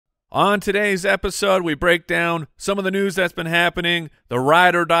On today's episode, we break down some of the news that's been happening, the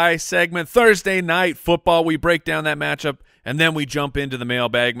Ride or Die segment, Thursday Night Football. We break down that matchup, and then we jump into the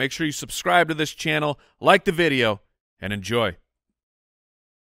mailbag. Make sure you subscribe to this channel, like the video, and enjoy.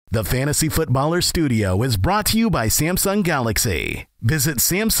 The Fantasy Footballer Studio is brought to you by Samsung Galaxy. Visit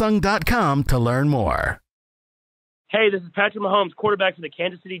Samsung.com to learn more. Hey, this is Patrick Mahomes, quarterback for the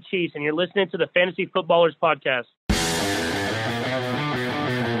Kansas City Chiefs, and you're listening to the Fantasy Footballers Podcast.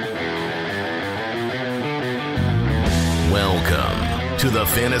 Welcome to the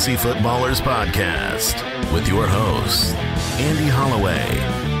Fantasy Footballers Podcast with your hosts, Andy Holloway,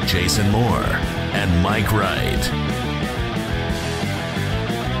 Jason Moore, and Mike Wright.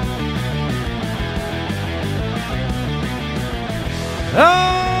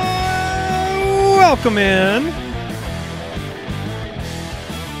 Welcome in.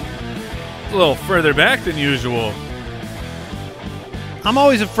 A little further back than usual. I'm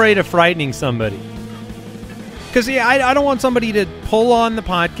always afraid of frightening somebody. Because I don't want somebody to put on the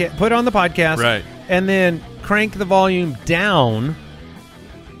podcast, right, and then crank the volume down,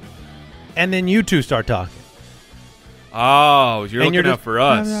 and then you two start talking. Oh, you're looking out for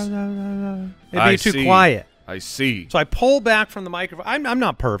us. It'd be too quiet. I see. So I pull back from the microphone. I'm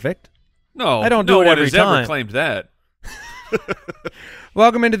not perfect. No, I don't do it every time. No one has ever claimed that.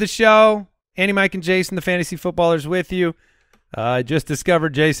 Welcome into the show. Andy, Mike, and Jason, the Fantasy Footballers, with you. I just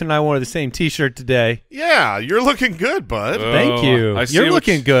discovered Jason and I wore the same T-shirt today. Yeah, you're looking good, bud. Thank you. You're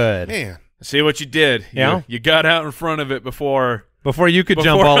looking good. Man. I see what you did. Yeah? You got out in front of it before you could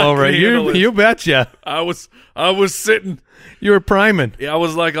jump all over it. You betcha. I was sitting. You were priming. Yeah, I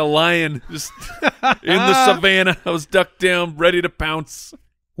was like a lion just in the savannah. I was ducked down, ready to pounce.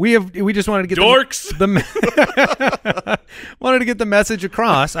 We just wanted to get dorks. Wanted to get the message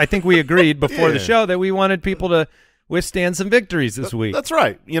across. I think we agreed before the show that we wanted people to withstand some victories this week. That's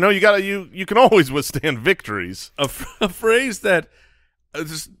right. You know, you can always withstand victories. A phrase that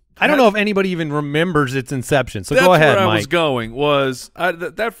I don't know if anybody even remembers its inception. So that's go ahead, where Mike. I was going was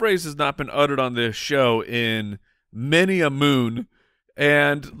that phrase has not been uttered on this show in many a moon.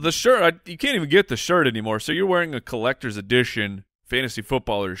 And the shirt, you can't even get the shirt anymore. So you're wearing a collector's edition Fantasy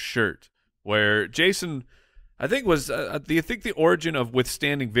Footballers shirt where Jason, I think the origin of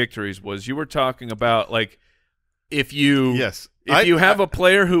withstanding victories was you were talking about like if you have a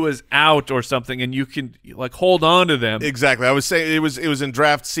player who is out or something and you can like hold on to them. Exactly. I was saying it was in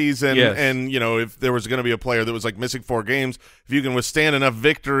draft season, yes. And you know, if there was going to be a player that was like missing 4 games, if you can withstand enough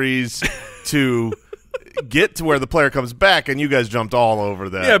victories to get to where the player comes back, and you guys jumped all over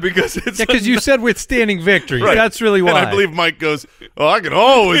that. Yeah, because you said withstanding victories. Right. That's really why. And I believe Mike goes, "Oh, I can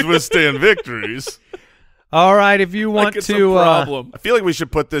always withstand victories." All right, if you want like to, problem. I feel like we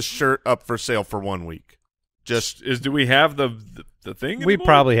should put this shirt up for sale for 1 week. Do we have the thing anymore? We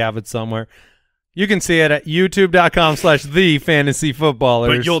probably have it somewhere. You can see it at youtube.com/thefantasyfootballers.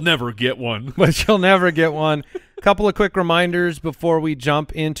 But you'll never get one. But you'll never get one. Couple of quick reminders before we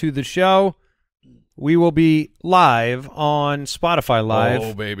jump into the show. We will be live on Spotify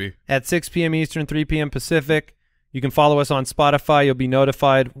Live at 6 p.m. Eastern, 3 p.m. Pacific. You can follow us on Spotify. You'll be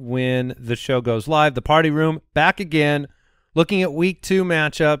notified when the show goes live. The Party Room, back again, looking at Week 2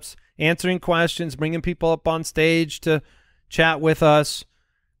 matchups, answering questions, bringing people up on stage to chat with us,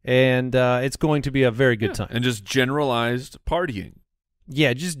 and it's going to be a very good time. And just generalized partying.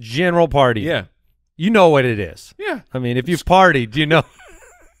 Yeah, just general partying. Yeah. You know what it is. Yeah. I mean, if you've partied, you know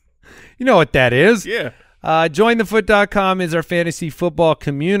what that is. Yeah. Jointhefoot.com is our fantasy football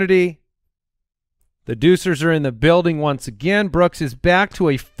community. The Deucers are in the building once again. Brooks is back to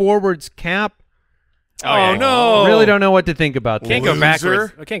a forwards cap. Oh, no. Really don't know what to think about that. Can't go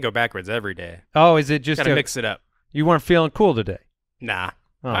backwards. I can't go backwards every day. Oh, is it just gotta mix it up? You weren't feeling cool today? Nah.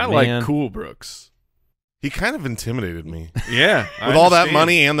 Oh, I man. like cool Brooks. He kind of intimidated me. Yeah. With all that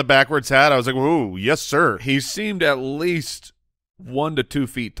money and the backwards hat, I was like, "Ooh, yes, sir." He seemed at least 1 to 2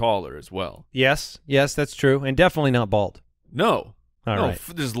 feet taller as well. Yes, that's true, and definitely not bald. No. All right.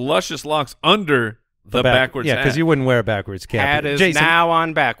 There's luscious locks under the backwards hat. Yeah, because you wouldn't wear a backwards cap. Hat is Jason. now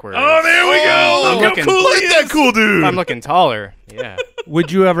on backwards. Oh, there we go. Look how cool he is. That cool dude. I'm looking taller. Yeah.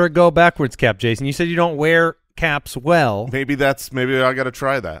 Would you ever go backwards cap, Jason? You said you don't wear caps well. Maybe I got to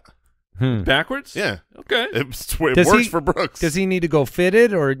try that. Backwards? Yeah. Okay. It works for Brooks. Does he need to go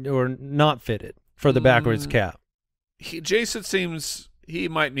fitted or not fitted for the backwards cap? Jason seems he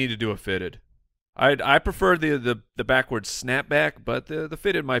might need to do a fitted. I prefer the backwards snapback, but the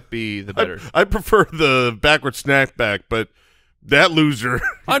fitted might be the better. I prefer the backwards snapback, but that loser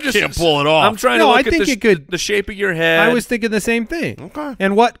can't pull it off. I'm trying to look at the shape of your head. I was thinking the same thing. Okay.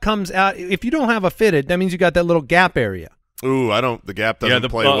 And what comes out, if you don't have a fitted, that means you got that little gap area. Ooh, the gap doesn't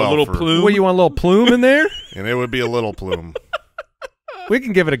play well. A little for, plume. What, you want a little plume in there? And it would be a little plume. We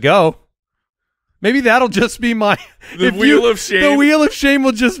can give it a go. Maybe that'll just be my The wheel of shame. The wheel of shame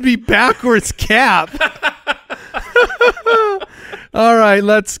will just be backwards cap. All right,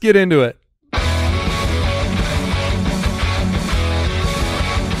 let's get into it.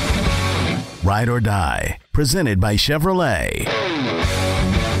 Ride or Die, presented by Chevrolet.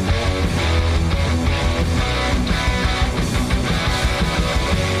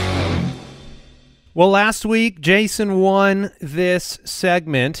 Well, last week, Jason won this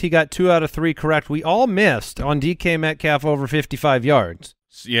segment. He got 2 out of 3 correct. We all missed on DK Metcalf over 55 yards.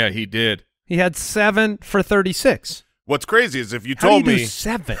 Yeah, he did. He had 7 for 36. What's crazy is if you How told do you me do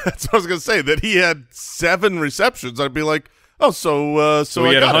 7? that's what I was going to say, that he had 7 receptions, I'd be like, oh, so he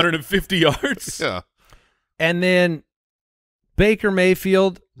I had got 150 yards. Yeah. And then Baker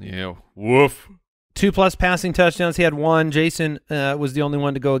Mayfield, Yeah. Woof. 2+ passing touchdowns. He had 1. Jason was the only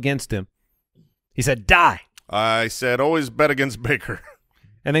one to go against him. He said, die. I said always bet against Baker.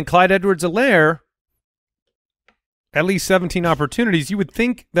 And then Clyde Edwards-Helaire, at least 17 opportunities. You would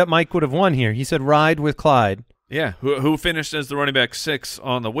think that Mike would have won here. He said ride with Clyde. Yeah, who finished as the running back 6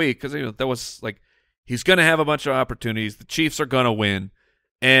 on the week, because that was like, he's going to have a bunch of opportunities. The Chiefs are going to win,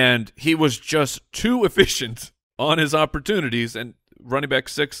 and he was just too efficient on his opportunities, and running back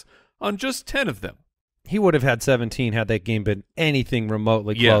 6 on just 10 of them. He would have had 17 had that game been anything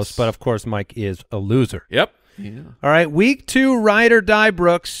remotely close, Yes. but of course Mike is a loser. Yep. Yeah. All right, week 2, ride or die,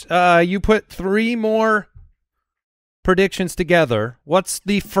 Brooks. You put 3 more predictions together. What's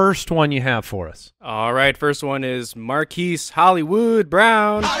the first one you have for us? All right, first one is Marquise Hollywood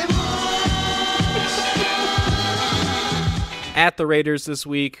Brown. At the Raiders this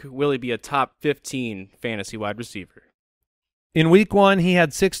week, will he be a top 15 fantasy wide receiver? In week 1, he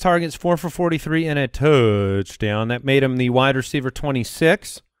had 6 targets, 4 for 43, and a touchdown. That made him the wide receiver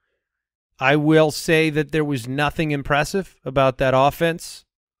 26. I will say that there was nothing impressive about that offense.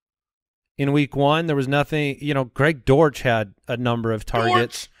 In week 1, there was nothing, Greg Dortch had a number of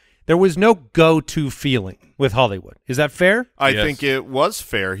targets. There was no go-to feeling with Hollywood. Is that fair? I think it was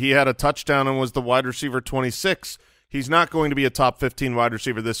fair. He had a touchdown and was the wide receiver 26. He's not going to be a top 15 wide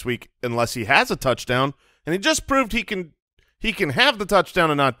receiver this week unless he has a touchdown, and he just proved he can have the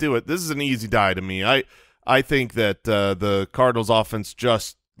touchdown and not do it. This is an easy die to me. I think that the Cardinals offense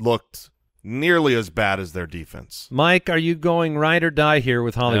just looked nearly as bad as their defense. Mike, are you going ride or die here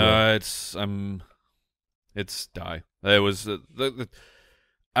with Hollywood? It's die. It was the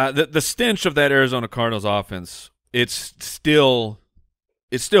stench of that Arizona Cardinals offense. It's still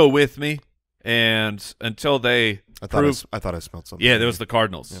with me, and until they I thought I smelled something. Yeah, that was the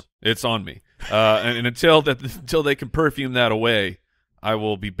Cardinals. Yeah. It's on me. And until they can perfume that away, I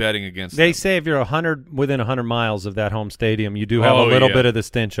will be betting against them. They say if you're within 100 miles of that home stadium, you do have a little bit of the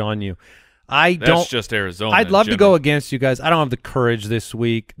stench on you. That's just Arizona. I'd love to go against you guys. I don't have the courage this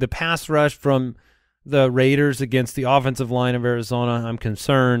week. The pass rush from the Raiders against the offensive line of Arizona, I'm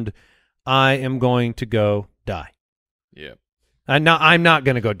concerned. I am going to go die. Yeah. I'm not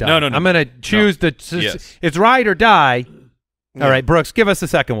going to go die. No. I'm going to choose Yes. It's ride or die. Yeah. All right, Brooks, give us the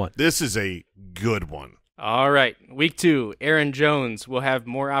second one. This is a good one. All right, week 2, Aaron Jones will have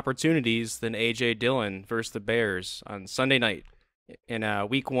more opportunities than A.J. Dillon versus the Bears on Sunday night. In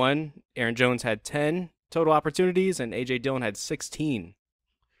week 1, Aaron Jones had 10 total opportunities, and A.J. Dillon had 16.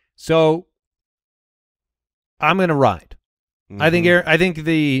 So I'm going to ride. Mm-hmm. I think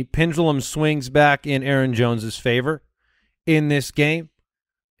the pendulum swings back in Aaron Jones's favor in this game.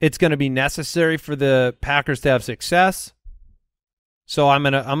 It's going to be necessary for the Packers to have success. So I'm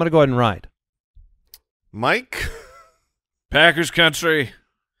gonna go ahead and ride. Mike? Packers country.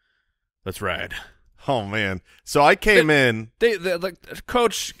 Let's ride. Oh, man. So I came in. Like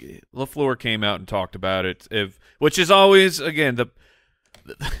Coach LaFleur came out and talked about it, which is always, again,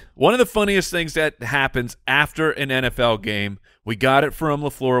 one of the funniest things that happens after an NFL game. We got it from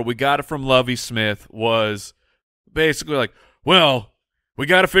LaFleur. We got it from Lovie Smith. Was basically like, well, we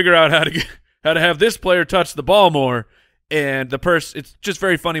got to figure out how to have this player touch the ball more. And it's just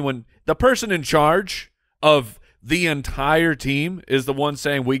very funny when the person in charge of the entire team is the one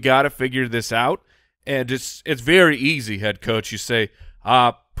saying, we got to figure this out. And it's very easy, head coach. You say,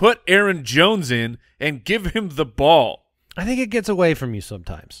 put Aaron Jones in and give him the ball. I think it gets away from you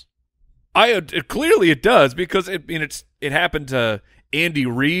sometimes. Clearly it does, because it happened to Andy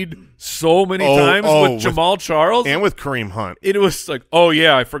Reid so many times with Jamal Charles. And with Kareem Hunt. It was like, oh,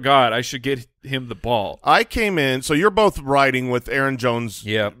 yeah, I forgot. I should get him the ball. I came in, so you're both riding with Aaron Jones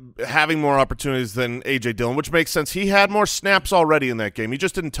Yep. having more opportunities than A.J. Dillon, which makes sense. He had more snaps already in that game. He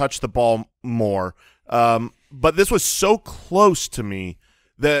just didn't touch the ball more. but this was so close to me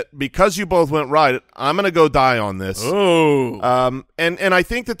that because you both went right, I'm going to go die on this. Oh. And I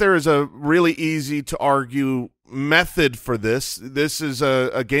think that there is a really easy to argue method for this. This is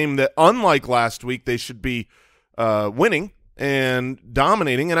a game that, unlike last week, they should be winning and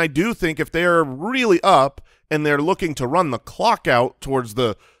dominating. And I do think if they're really up and they're looking to run the clock out towards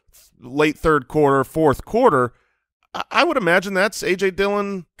the late third quarter, fourth quarter, I would imagine that's A.J.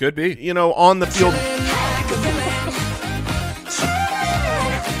 Dillon. Could be. On the field.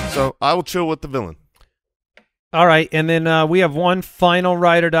 So I will chill with the villain. All right, and then we have one final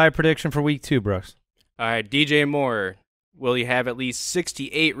ride or die prediction for week 2, Brooks. All right, DJ Moore. Will he have at least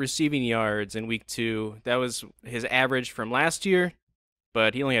 68 receiving yards in week 2? That was his average from last year,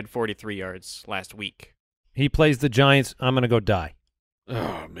 but he only had 43 yards last week. He plays the Giants. I'm going to go die.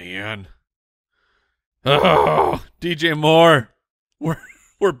 Oh, man. Oh, DJ Moore.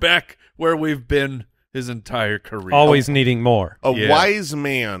 We're back where we've been his entire career. Always needing more. A wise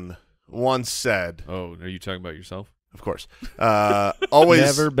man once said. Oh, are you talking about yourself? Of course. Always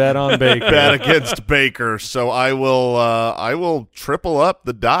never bet on Baker. Bet against Baker. So I will triple up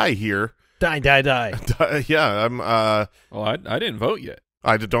the die here. Die. Yeah, I'm. I didn't vote yet.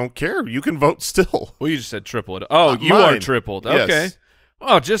 I don't care. You can vote still. Well, you just said triple it. Oh, you mine. are tripled. Yes. Okay.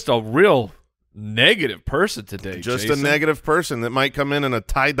 Oh, just a real negative person today. Just Jason. a negative person that might come in a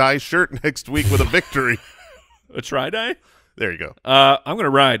tie-dye shirt next week with a victory. A try-dye? There you go. I'm going to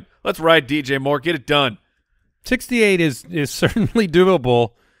ride. Let's ride DJ Moore. Get it done. 68 is certainly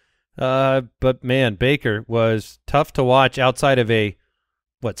doable, but, man, Baker was tough to watch outside of a,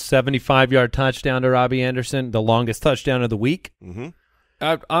 75-yard touchdown to Robbie Anderson, the longest touchdown of the week. Mm-hmm.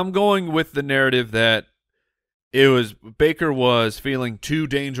 I'm going with the narrative that Baker was feeling too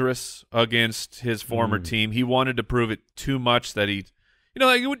dangerous against his former team. He wanted to prove it too much that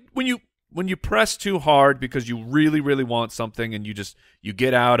when you press too hard because you really, really want something and you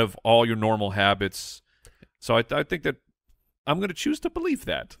get out of all your normal habits. So I think that I'm going to choose to believe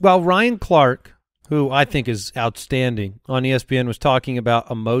that. Well, Ryan Clark, who I think is outstanding on ESPN, was talking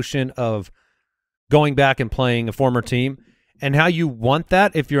about emotion of going back and playing a former team and how you want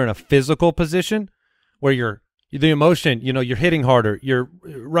that if you're in a physical position where the emotion, you're hitting harder, you're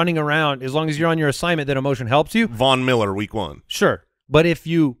running around. As long as you're on your assignment, that emotion helps you. Von Miller, week 1. Sure. But if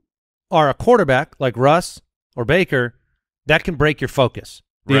you are a quarterback like Russ or Baker, that can break your focus.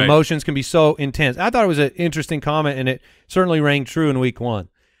 The emotions can be so intense. I thought it was an interesting comment, and it certainly rang true in week 1.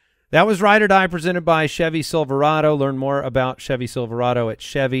 That was Ride or Die presented by Chevy Silverado. Learn more about Chevy Silverado at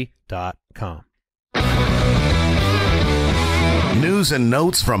Chevy.com. News and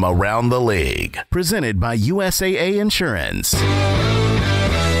notes from around the league. Presented by USAA Insurance.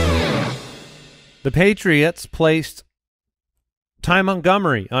 The Patriots placed Ty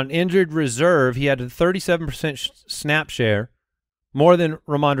Montgomery on injured reserve. He had a 37% snap share, more than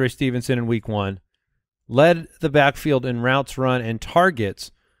Ramondre Stevenson in week 1. Led the backfield in routes run and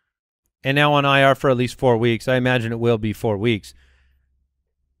targets, and now on IR for at least 4 weeks. I imagine it will be 4 weeks.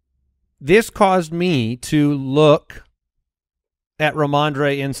 This caused me to look at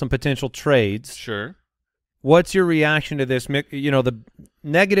Ramondre in some potential trades. Sure. What's your reaction to this? The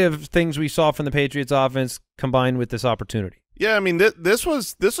negative things we saw from the Patriots offense combined with this opportunity. Yeah, I mean, this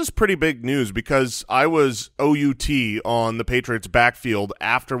was pretty big news because I was OUT on the Patriots backfield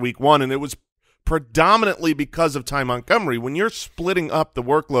after week 1, and it was predominantly because of Ty Montgomery. When you're splitting up the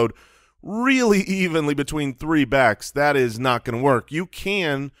workload really evenly between 3 backs, that is not going to work. You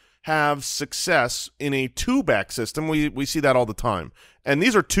can have success in a 2-back system. We see that all the time. And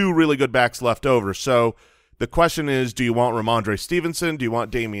these are 2 really good backs left over. So the question is, do you want Ramondre Stevenson? Do you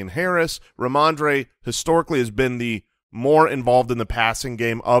want Damian Harris? Ramondre historically has been the more involved in the passing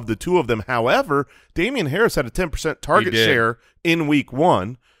game of the 2 of them. However, Damian Harris had a 10% target share in week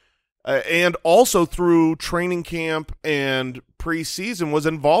 1. And also through training camp and preseason was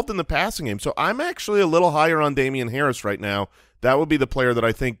involved in the passing game. So I'm actually a little higher on Damian Harris right now. That would be the player that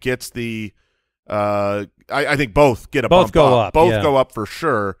I think gets the I think both get a bump up. Both go up for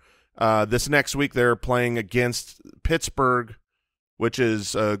sure. This next week they're playing against Pittsburgh, which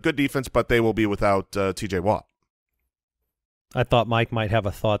is a good defense, but they will be without T.J. Watt. I thought Mike might have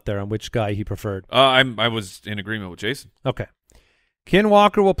a thought there on which guy he preferred. I was in agreement with Jason. Okay. Ken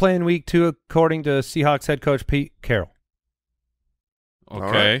Walker will play in week 2, according to Seahawks head coach Pete Carroll.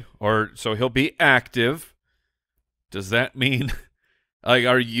 Okay. So he'll be active. Does that mean,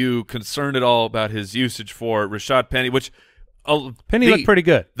 are you concerned at all about his usage for Rashad Penny? Which Penny looked pretty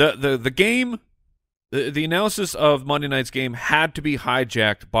good. The game, the analysis of Monday night's game had to be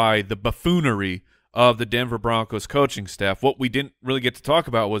hijacked by the buffoonery of the Denver Broncos coaching staff. What we didn't really get to talk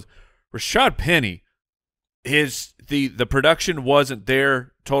about was Rashad Penny the production wasn't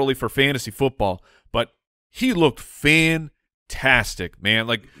there totally for fantasy football, but he looked fantastic, man.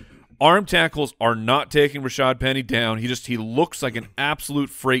 Like, arm tackles are not taking Rashad Penny down. He looks like an absolute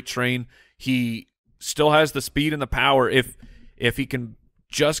freight train. He still has the speed and the power. If he can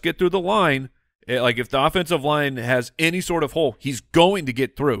just get through the line, like if the offensive line has any sort of hole, he's going to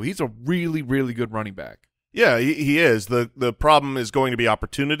get through. He's a really, really good running back. Yeah, he is. The problem is going to be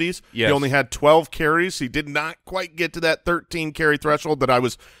opportunities. Yes. He only had 12 carries. He did not quite get to that 13-carry threshold that I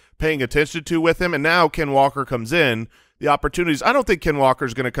was paying attention to with him. And now Ken Walker comes in. The opportunities, I don't think Ken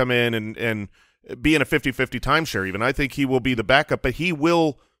Walker's going to come in and be in a 50-50 timeshare even. I think he will be the backup, but he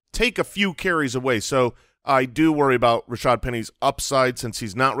will take a few carries away. So I do worry about Rashad Penny's upside since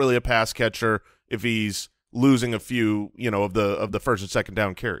he's not really a pass catcher if he's losing a few, of the first and second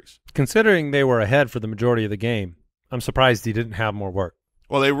down carries. Considering they were ahead for the majority of the game, I'm surprised he didn't have more work.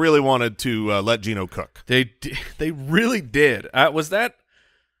 Well, they really wanted to let Geno cook. They really did. Was that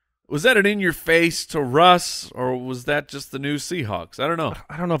an in-your-face to Russ, or was that just the new Seahawks? I don't know.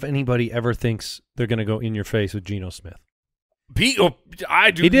 I don't know if anybody ever thinks they're going to go in your face with Geno Smith.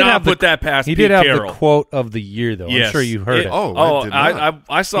 I do not put that past Pete Carroll. He did have the quote of the year, though. Yes. I'm sure you heard it.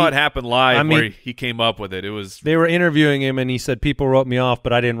 I saw it happen live where he came up with it. They were interviewing him, and he said, people wrote me off,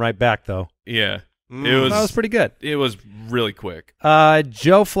 but I didn't write back, though. Yeah. That was pretty good. It was really quick.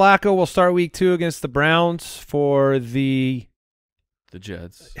 Joe Flacco will start week 2 against the Browns for the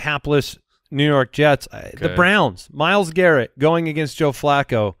Jets. Hapless New York Jets. Okay. The Browns, Myles Garrett going against Joe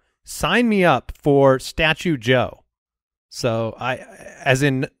Flacco. Sign me up for Statue Joe. So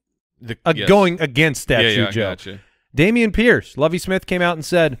going against Statue Joe. Gotcha. Dameon Pierce, Lovie Smith came out and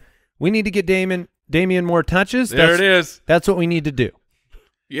said, we need to get Dameon more touches. There it is. That's what we need to do.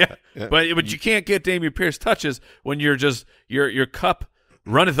 Yeah. But you can't get Dameon Pierce touches when you're just your cup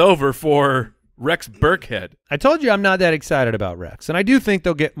runneth over for Rex Burkhead. I told you I'm not that excited about Rex, and I do think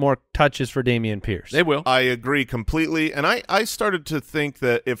they'll get more touches for Dameon Pierce. They will. I agree completely, and I started to think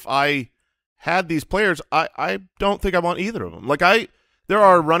that if I had these players, I don't think I want either of them. Like there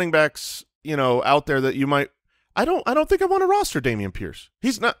are running backs, out there that you might. I don't think I want to roster Dameon Pierce.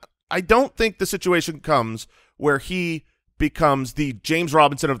 He's not. I don't think the situation comes where he becomes the James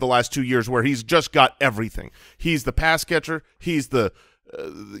Robinson of the last 2 years, where he's just got everything. He's the pass catcher. He's the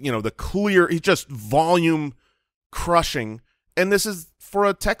the clear. He's just volume crushing. And this is for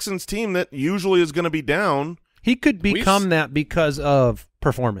a Texans team that usually is going to be down. He could become that because of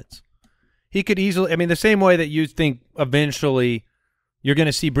performance. He could easily, the same way that you think eventually you're going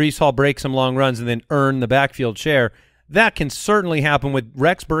to see Breece Hall break some long runs and then earn the backfield share. That can certainly happen with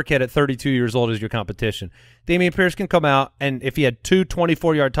Rex Burkhead at 32 years old as your competition. Dameon Pierce can come out, and if he had 2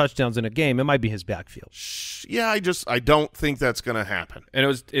 24-yard touchdowns in a game, it might be his backfield. Yeah, I don't think that's going to happen.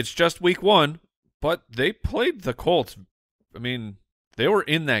 And it's just week 1, but they played the Colts. They were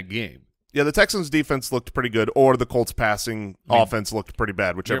in that game. Yeah, the Texans' defense looked pretty good, or the Colts' passing offense looked pretty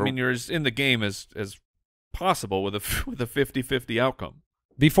bad, whichever. You're as in the game as possible with a 50-50 outcome.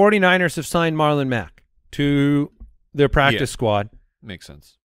 The 49ers have signed Marlon Mack to their practice squad. Makes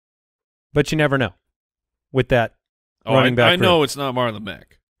sense. But you never know with that running back. I know it's not Marlon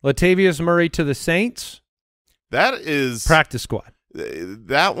Mack. Latavius Murray to the Saints. That is practice squad.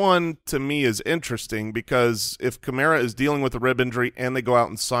 That one to me is interesting because if Kamara is dealing with a rib injury and they go out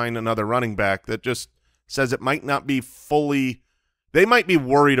and sign another running back, that just says it might not be fully – they might be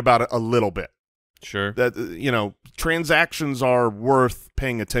worried about it a little bit. Sure. That, transactions are worth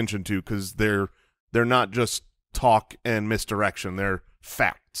paying attention to because they're not just talk and misdirection. They're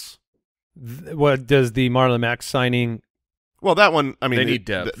facts. What does the Marlon Mack signing – Well, that one, they need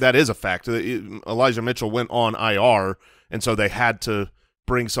depth. That is a fact. Elijah Mitchell went on IR, and so they had to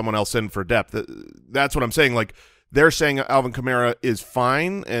bring someone else in for depth. That's what I'm saying. Like, they're saying Alvin Kamara is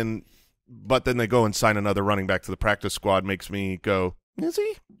fine, but then they go and sign another running back to the practice squad. Makes me go, is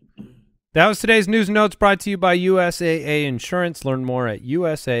he? That was today's news and notes brought to you by USAA Insurance. Learn more at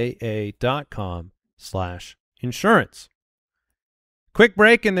usaa.com/insurance. Quick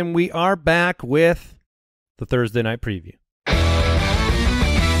break, and then we are back with the Thursday night preview.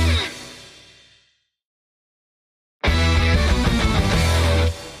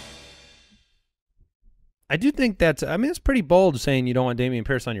 I do think that's – it's pretty bold saying you don't want Dameon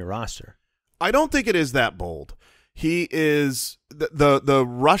Pierce on your roster. I don't think it is that bold. He is the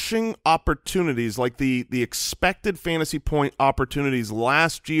rushing opportunities, like the expected fantasy point opportunities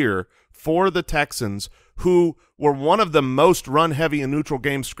last year for the Texans, who were one of the most run-heavy and neutral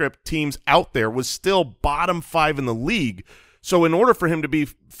game script teams out there, was still bottom 5 in the league. So in order for him to be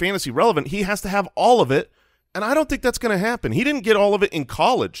fantasy relevant, he has to have all of it, And I don't think that's going to happen. He didn't get all of it in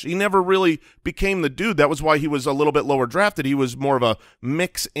college. He never really became the dude. That was why he was a little bit lower drafted. He was more of a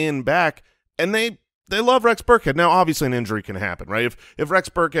mix-in back, and they love Rex Burkhead. Now, obviously, an injury can happen, right? If Rex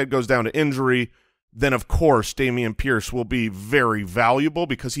Burkhead goes down to injury, then, of course, Dameon Pierce will be very valuable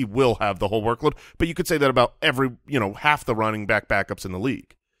because he will have the whole workload. But you could say that about every, half the running back backups in the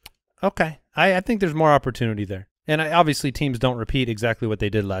league. Okay. I think there's more opportunity there. And obviously teams don't repeat exactly what they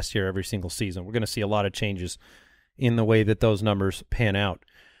did last year every single season. We're going to see a lot of changes in the way that those numbers pan out.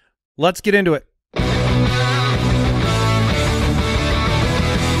 Let's get into it.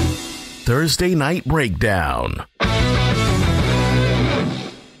 Thursday Night Breakdown.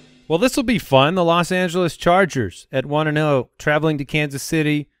 Well, this will be fun. The Los Angeles Chargers at 1-0, traveling to Kansas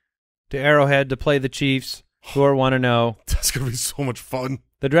City, to Arrowhead to play the Chiefs, who are 1-0. That's going to be so much fun.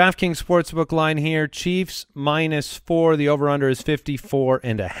 The DraftKings Sportsbook line here, Chiefs -4. The over-under is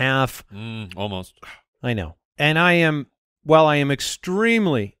 54.5. Almost. I know. And I am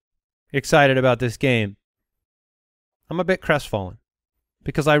extremely excited about this game, I'm a bit crestfallen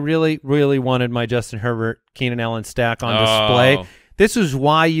because I really, really wanted my Justin Herbert, Keenan Allen stack on display. This is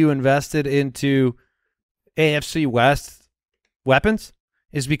why you invested into AFC West weapons,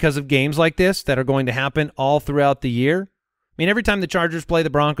 is because of games like this that are going to happen all throughout the year. I mean, every time the Chargers play the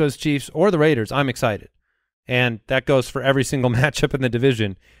Broncos, Chiefs, or the Raiders, I'm excited. And that goes for every single matchup in the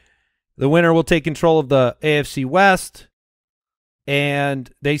division. The winner will take control of the AFC West,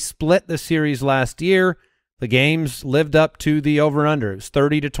 and they split the series last year. The games lived up to the over-under. It was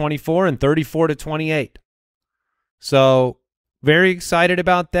 30-24 and 34-28. So very excited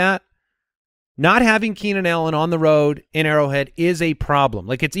about that. Not having Keenan Allen on the road in Arrowhead is a problem.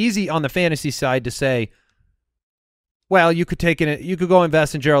 Like, it's easy on the fantasy side to say, well, you could go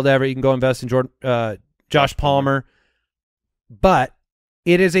invest in Gerald Everett, you can go invest in Josh Palmer, but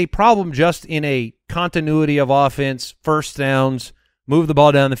it is a problem just in a continuity of offense, first downs, move the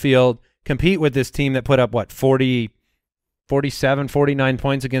ball down the field, compete with this team that put up, 47, 49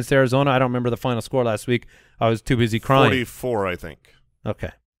 points against Arizona? I don't remember the final score last week. I was too busy crying. 44, I think.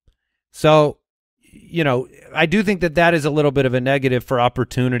 Okay. So, I do think that is a little bit of a negative for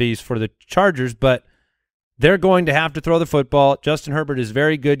opportunities for the Chargers, but they're going to have to throw the football. Justin Herbert is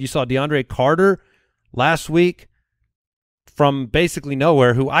very good. You saw DeAndre Carter last week from basically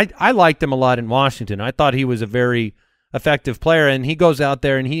nowhere, who I liked him a lot in Washington. I thought he was a very effective player, and he goes out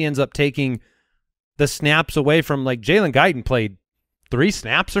there and he ends up taking the snaps away from, like, Jalen Guyton played 3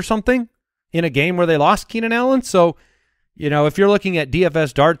 snaps or something in a game where they lost Keenan Allen. So, if you're looking at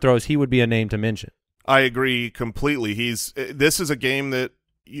DFS dart throws, he would be a name to mention. I agree completely. This is a game that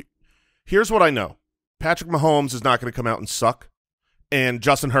here's what I know. Patrick Mahomes is not going to come out and suck, and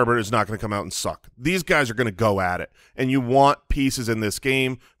Justin Herbert is not going to come out and suck. These guys are going to go at it, and you want pieces in this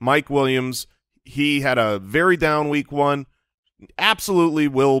game. Mike Williams, he had a very down week 1. Absolutely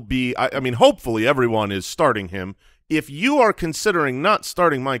will be. I mean, hopefully everyone is starting him. If you are considering not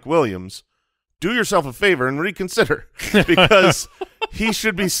starting Mike Williams, do yourself a favor and reconsider because he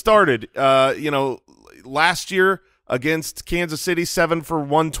should be started. Last year against Kansas City, 7 for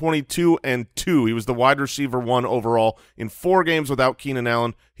 122 and 2. He was the wide receiver 1 overall in 4 games without Keenan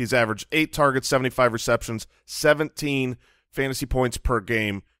Allen. He's averaged 8 targets, 75 receptions, 17 fantasy points per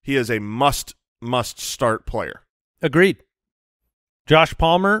game. He is a must start player. Agreed. Josh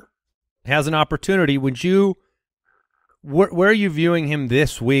Palmer has an opportunity. Where are you viewing him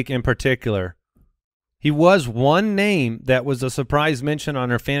this week in particular? He was one name that was a surprise mention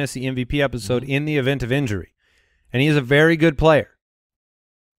on our fantasy MVP episode in the event of injury, and he is a very good player.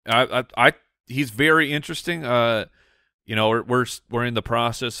 He's very interesting. We're in the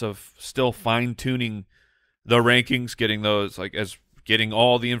process of still fine tuning the rankings, getting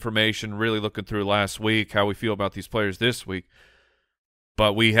all the information, really looking through last week, how we feel about these players this week.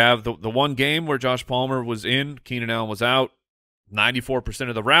 But we have the one game where Josh Palmer was in, Keenan Allen was out, 94%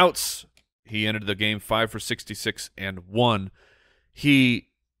 of the routes. He entered the game 5 for 66 and 1.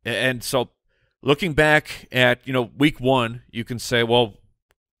 So looking back at, week 1, you can say, well,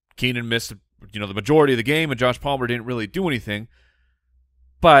 Keenan missed, the majority of the game and Josh Palmer didn't really do anything.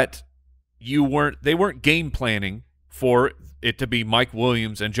 But they weren't game planning for it to be Mike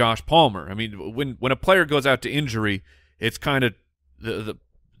Williams and Josh Palmer. I mean, when a player goes out to injury, it's kind of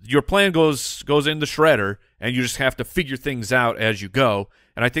your plan goes in the shredder, and you just have to figure things out as you go.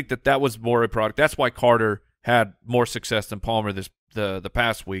 And I think that was more a product. That's why Carter had more success than Palmer the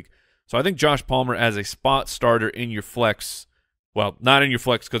past week. So I think Josh Palmer as a spot starter in your flex, well, not in your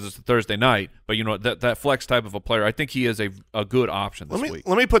flex because it's a Thursday night, but that flex type of a player, I think he is a good option this week.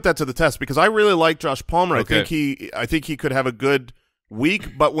 Let me put that to the test because I really like Josh Palmer. Okay. I think he could have a good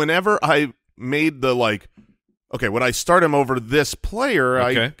week, but whenever I made the Okay, would I start him over this player?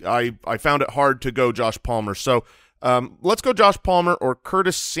 Okay. I found it hard to go Josh Palmer. So let's go Josh Palmer or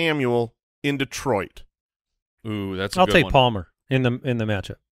Curtis Samuel in Detroit. Ooh, that's a I'll good take one. Palmer in the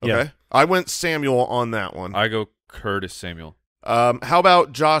matchup. Okay. Yeah. I went Samuel on that one. I go Curtis Samuel. How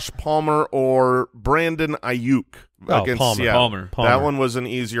about Josh Palmer or Brandon Ayuk against Palmer. Seattle? Palmer. That one was an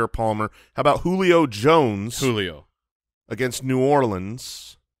easier Palmer. How about Julio Jones Julio. against New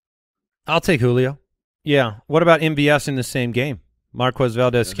Orleans? I'll take Julio. Yeah. What about MVS in the same game? Marquez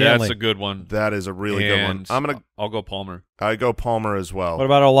Valdez-Scantling. That's a good one. That is a really good one. I'll go Palmer. I go Palmer as well. What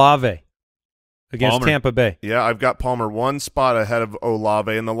about Olave against Palmer. Tampa Bay? Yeah, I've got Palmer one spot ahead of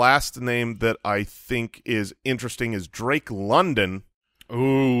Olave, and the last name that I think is interesting is Drake London.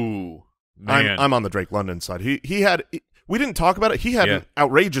 Ooh, man. I'm on the Drake London side. He had we didn't talk about it. He had an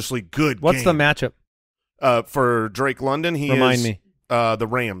outrageously good What's game. the matchup? For Drake London? Remind me. The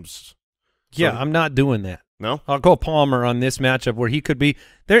Rams. Yeah, So- I'm not doing that. No? I'll go Palmer on this matchup where he could be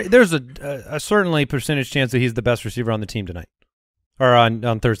there's a certainly percentage chance that he's the best receiver on the team tonight or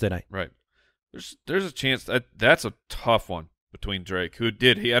on Thursday night. Right. There's a chance that's a tough one between Drake,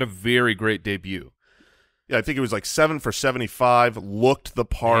 he had a very great debut. Yeah, I think it was like 7 for 75, looked the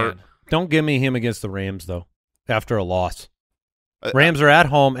part. Man. Don't give me him against the Rams though after a loss. Rams are at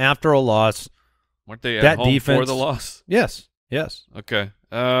home after a loss. Weren't they at That home for defense- the loss? Yes. Okay.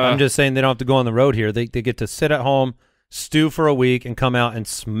 I'm just saying they don't have to go on the road here. They get to sit at home, stew for a week, and come out and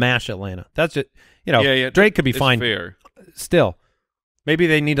smash Atlanta. That's it. Yeah, Drake could be it's fine fair. still. Maybe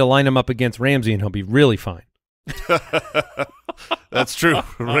they need to line him up against Ramsey, and he'll be really fine. That's true.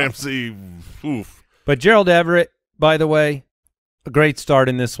 Ramsey, oof. But Gerald Everett, by the way, a great start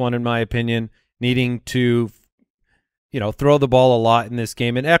in this one, in my opinion, needing to, throw the ball a lot in this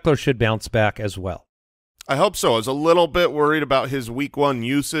game, and Eckler should bounce back as well. I hope so. I was a little bit worried about his week 1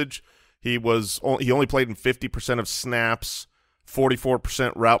 usage. He only played in 50% of snaps,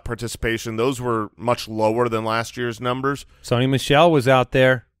 44% route participation. Those were much lower than last year's numbers. Sony Michel was out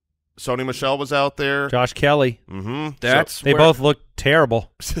there. Sony Michel was out there. Josh Kelly. Mm-hmm. That's They both looked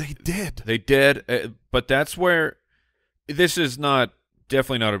terrible. They did. They did, but that's where this is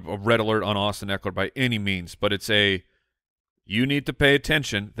definitely not a red alert on Austin Eckler by any means, but it's you need to pay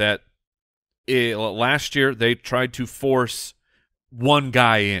attention that last year they tried to force one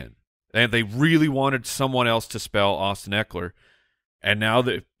guy in, and they really wanted someone else to spell Austin Eckler, and now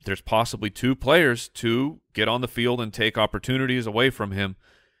there's possibly 2 players to get on the field and take opportunities away from him,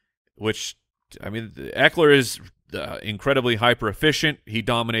 which, Eckler is incredibly hyper-efficient. He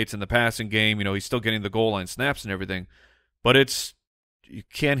dominates in the passing game. He's still getting the goal line snaps and everything, but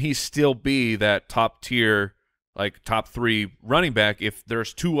can he still be that top-tier, top 3 running back if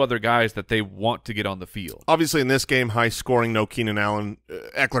there's 2 other guys that they want to get on the field? Obviously, in this game, high scoring, no Keenan Allen.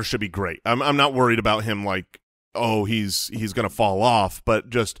 Eckler should be great. I'm not worried about him he's going to fall off, but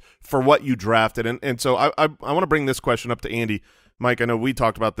just for what you drafted. And so I want to bring this question up to Andy. Mike, I know we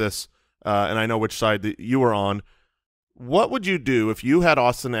talked about this, and I know which side that you were on. What would you do if you had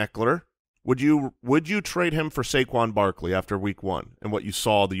Austin Eckler? Would you trade him for Saquon Barkley after week 1 and what you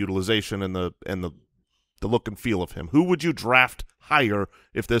saw, the utilization and the look and feel of him? Who would you draft higher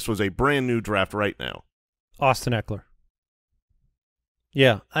if this was a brand new draft right now? Austin Eckler.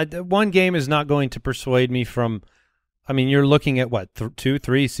 Yeah, one game is not going to persuade me from. You're looking at what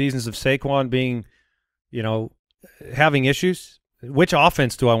 2-3 seasons of Saquon being, having issues. Which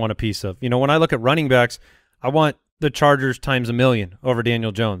offense do I want a piece of? When I look at running backs, I want the Chargers times 1,000,000 over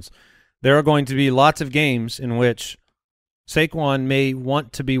Daniel Jones. There are going to be lots of games in which Saquon may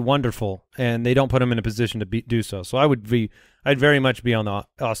want to be wonderful, and they don't put him in a position to do so. So I'd very much be on the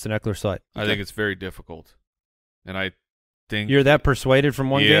Austin Eckler side. I think it's very difficult, and I think You're that persuaded from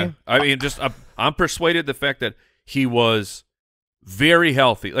one game? I'm persuaded the fact that he was very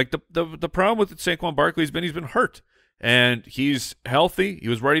healthy. The problem with Saquon Barkley has been he's been hurt, and he's healthy. He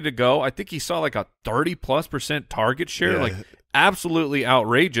was ready to go. I think he saw a 30+% target share, absolutely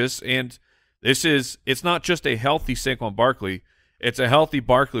outrageous. And it's not just a healthy Saquon Barkley. It's a healthy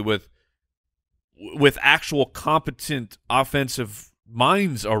Barkley with actual competent offensive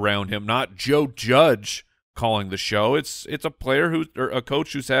minds around him, not Joe Judge calling the show. It's a player or a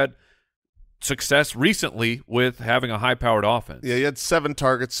coach who's had success recently with having a high-powered offense. Yeah, he had 7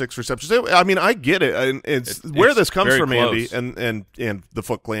 targets, 6 receptions. I get it. And it's where this comes from, close. Andy, and the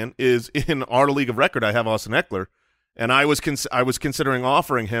Foot Clan, is in our league of record. I have Austin Eckler, and I was considering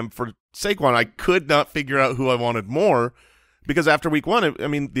offering him for Saquon. I could not figure out who I wanted more because after week 1,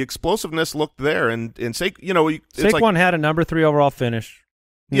 the explosiveness looked there, and Saquon had a number 3 overall finish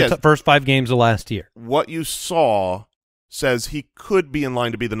in the first 5 games of last year. What you saw says he could be in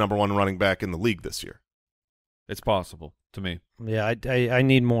line to be the number 1 running back in the league this year. It's possible to me. Yeah, I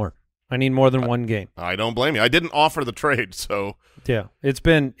need more. I need more than one game. I don't blame you. I didn't offer the trade, so yeah,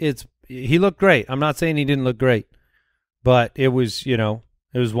 he looked great. I'm not saying he didn't look great, but it was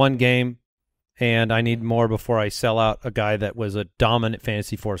one game, and I need more before I sell out a guy that was a dominant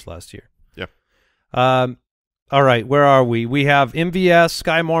fantasy force last year. Yeah. All right, where are we? We have MVS,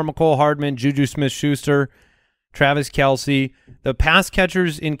 Sky Moore, McCole Hardman, Juju Smith-Schuster, Travis Kelce. The pass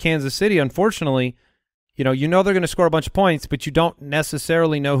catchers in Kansas City, unfortunately, you know they're going to score a bunch of points, but you don't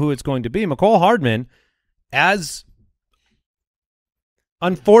necessarily know who it's going to be. McCole Hardman, as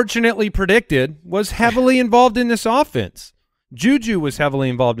unfortunately predicted, was heavily involved in this offense. Juju was heavily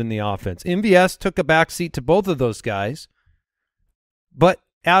involved in the offense. MVS took a backseat to both of those guys, but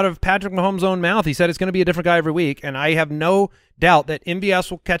out of Patrick Mahomes' own mouth, he said it's going to be a different guy every week, and I have no doubt that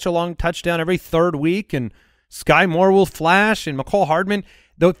MVS will catch a long touchdown every third week, and Sky Moore will flash, and McCole Hardman.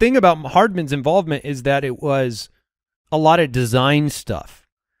 The thing about Hardman's involvement is that it was a lot of design stuff.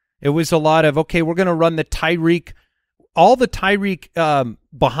 It was a lot of, okay, we're going to run the Tyreek, all the Tyreek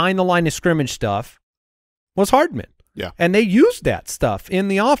behind the line of scrimmage stuff was Hardman. Yeah. And they used that stuff in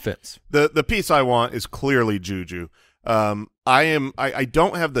the offense. The piece I want is clearly Juju. I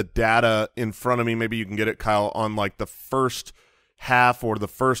don't have the data in front of me. Maybe you can get it, Kyle, on like the first half or the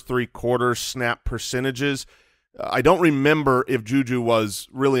first 3 quarters snap percentages. I don't remember if Juju was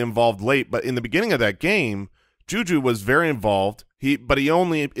really involved late, but in the beginning of that game, Juju was very involved. But he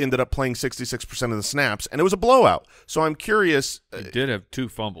only ended up playing 66% of the snaps, and it was a blowout. So I'm curious. He did have 2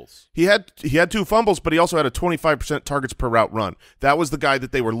 fumbles. He had 2 fumbles, but he also had a 25% targets per route run. That was the guy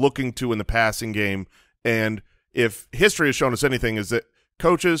that they were looking to in the passing game. And if history has shown us anything, is that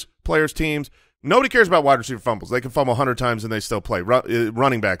coaches, players, teams, nobody cares about wide receiver fumbles. They can fumble 100 times and they still play.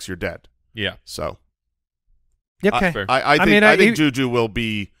 Running backs, you're dead. Yeah. So. Okay. I think Juju will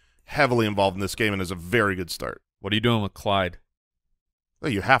be heavily involved in this game and is a very good start. What are you doing with Clyde?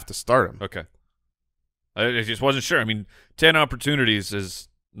 Well, you have to start him. Okay. I just wasn't sure. I mean, 10 opportunities is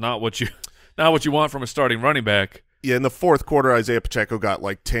not what you want from a starting running back. Yeah, in the fourth quarter, Isaiah Pacheco got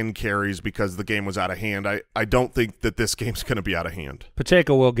like 10 carries because the game was out of hand. I don't think that this game's going to be out of hand.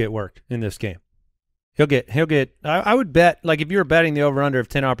 Pacheco will get work in this game. He'll get. I would bet, like, if you were betting the over/under of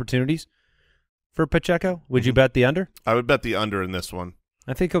 10 opportunities for Pacheco, would you bet the under? I would bet the under in this one.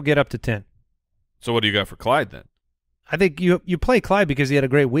 I think he'll get up to 10. So what do you got for Clyde then? I think you play Clyde because he had a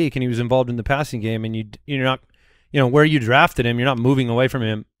great week and he was involved in the passing game, and you're not, where you drafted him, you're not moving away from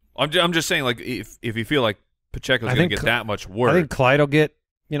him. I'm just saying, like, if you feel like Pacheco's going to get that much work, I think Clyde will get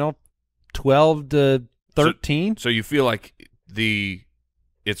 12 to 13. So you feel like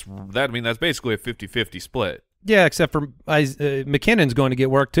that's basically a 50-50 split. Yeah, except for McKinnon's going to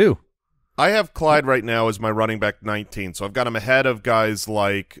get work too. I have Clyde right now as my running back 19, so I've got him ahead of guys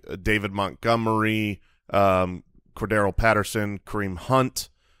like David Montgomery, Cordarrelle Patterson, Kareem Hunt,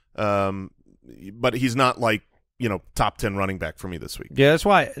 but he's not like top 10 running back for me this week. Yeah,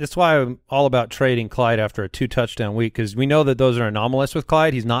 that's why I'm all about trading Clyde after a 2-touchdown week, because we know that those are anomalous with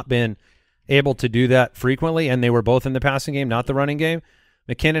Clyde. He's not been able to do that frequently, and they were both in the passing game, not the running game.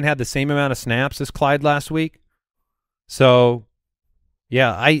 McKinnon had the same amount of snaps as Clyde last week. So,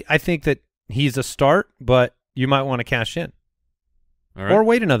 yeah, I think that he's a start, but you might want to cash in. All right. Or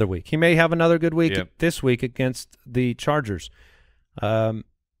wait another week. He may have another good week this week against the Chargers. All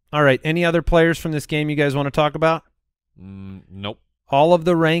right, any other players from this game you guys want to talk about? Nope. All of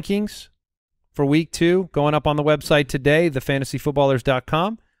the rankings for week 2 going up on the website today,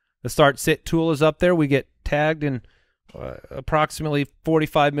 thefantasyfootballers.com. The start-sit tool is up there. We get tagged in approximately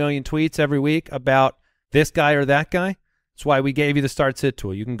 45 million tweets every week about this guy or that guy. That's why we gave you the start-sit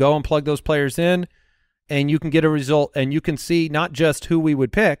tool. You can go and plug those players in, and you can get a result, and you can see not just who we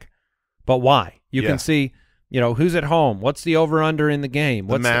would pick, but why. You can see, who's at home, what's the over-under in the game.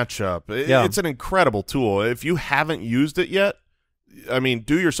 What's the matchup. It's an incredible tool. If you haven't used it yet, I mean,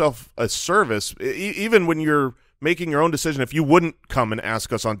 do yourself a service. Even when you're making your own decision, if you wouldn't come and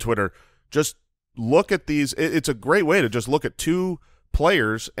ask us on Twitter, just look at these. It's a great way to just look at 2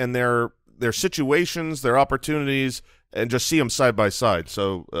 players and their situations, their opportunities, and just see them side by side.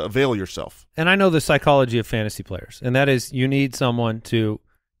 So avail yourself. And I know the psychology of fantasy players, and that is you need someone to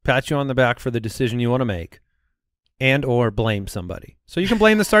pat you on the back for the decision you want to make and or blame somebody. So you can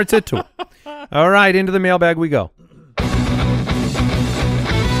blame the start-sit tool. All right, into the mailbag we go.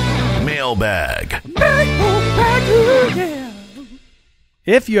 Mailbag.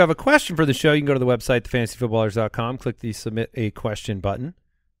 If you have a question for the show, you can go to the website, thefantasyfootballers.com, click the Submit a Question button,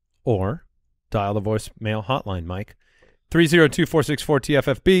 or dial the voicemail hotline, Mike.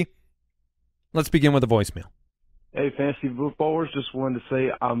 302-464-TFFB. Let's begin with a voicemail. Hey, Fantasy Footballers, just wanted to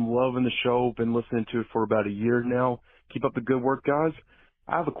say I'm loving the show. Been listening to it for about a year now. Keep up the good work, guys.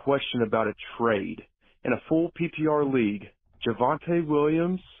 I have a question about a trade. In a full PPR league, Javonte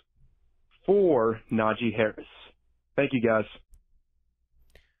Williams for Najee Harris. Thank you, guys.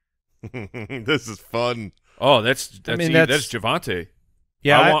 This is fun. Oh, that's Javonte.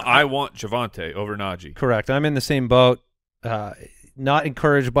 Yeah, I want Javonte over Najee. Correct. I'm in the same boat. Not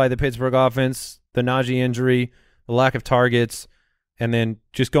encouraged by the Pittsburgh offense, the Najee injury, the lack of targets, and then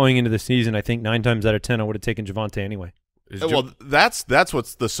just going into the season, I think 9 times out of 10 I would have taken Javonte anyway. Well, that's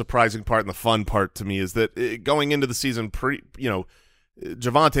what's the surprising part and the fun part to me is that going into the season,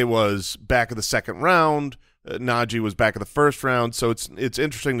 Javonte was back of the second round. Najee was back of the first round, so it's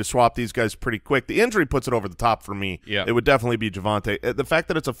interesting to swap these guys pretty quick. The injury puts it over the top for me. Yeah. It would definitely be Javonte. The fact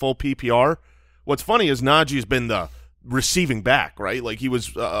that it's a full PPR, what's funny is Najee's been the receiving back, right? Like he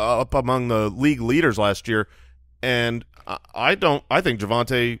was up among the league leaders last year, and I think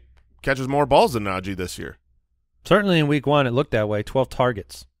Javonte catches more balls than Najee this year. Certainly in week 1 it looked that way, 12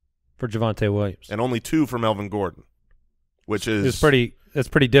 targets for Javonte Williams. And only 2 for Melvin Gordon, which is it's pretty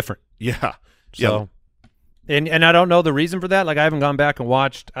different. Yeah. So And I don't know the reason for that. Like I haven't gone back and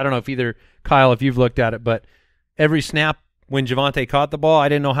watched. I don't know if either Kyle, if you've looked at it, but every snap when Javonte caught the ball, I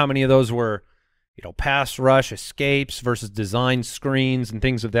didn't know how many of those were, pass rush escapes versus design screens and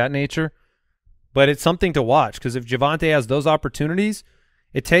things of that nature. But it's something to watch because if Javonte has those opportunities,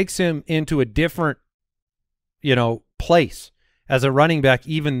 it takes him into a different, place as a running back,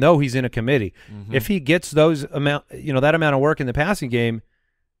 even though he's in a committee. Mm-hmm. If he gets that amount of work in the passing game,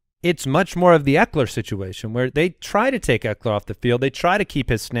 it's much more of the Eckler situation where they try to take Eckler off the field. They try to keep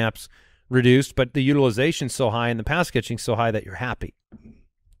his snaps reduced, but the utilization's so high and the pass catching so high that you're happy.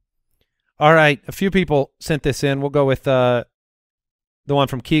 All right, a few people sent this in. We'll go with the one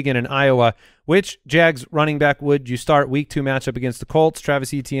from Keegan in Iowa. Which Jags running back would you start week 2 matchup against the Colts?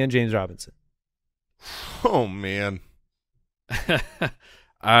 Travis Etienne, James Robinson. Oh man.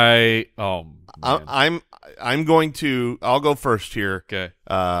 I'll go first here. Okay.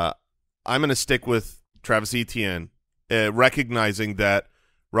 I'm going to stick with Travis Etienne, recognizing that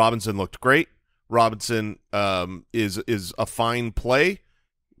Robinson looked great. Robinson is a fine play,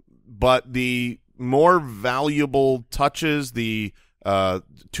 but the more valuable touches, the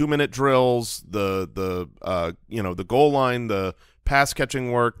 2-minute drills, the goal line, the pass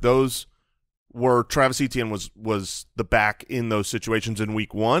catching work, those were Travis Etienne was the back in those situations in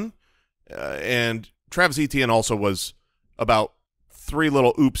week 1, and Travis Etienne also was about 3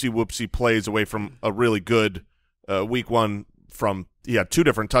 little oopsie-whoopsie plays away from a really good week 1 from – he had 2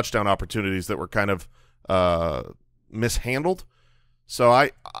 different touchdown opportunities that were kind of mishandled. So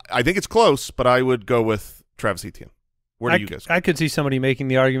I think it's close, but I would go with Travis Etienne. Where do you guys go? I could see somebody making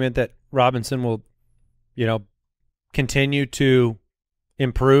the argument that Robinson will, continue to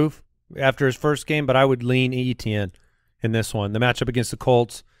improve after his first game, but I would lean Etienne in this one. The matchup against the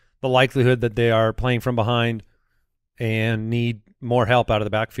Colts, the likelihood that they are playing from behind and need more help out of the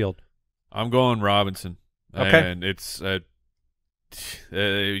backfield. I'm going Robinson. Okay. And it's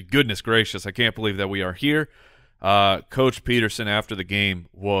goodness gracious, I can't believe that we are here. Coach Patterson after the game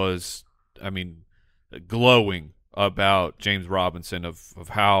was, glowing about James Robinson of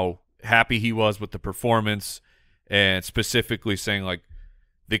how happy he was with the performance and specifically saying like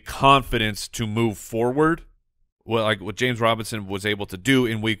the confidence to move forward. Well, like what James Robinson was able to do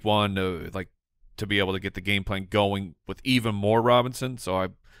in week 1, to be able to get the game plan going with even more Robinson. So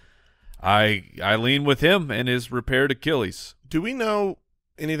I lean with him and his repaired Achilles. Do we know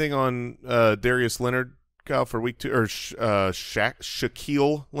anything on Darius Leonard, Kyle, for week 2, or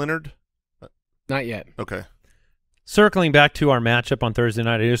Shaquille Leonard? Not yet. Okay. Circling back to our matchup on Thursday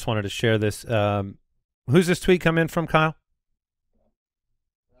night, I just wanted to share this. Who's this tweet come in from, Kyle?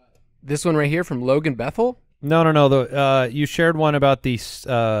 This one right here from Logan Bethel? No. You shared one about the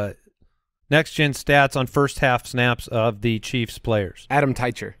next-gen stats on first-half snaps of the Chiefs players. Adam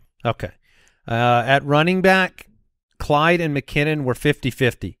Teicher. Okay. At running back, Clyde and McKinnon were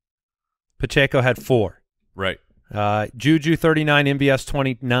 50-50. Pacheco had 4. Right. Juju 39, MVS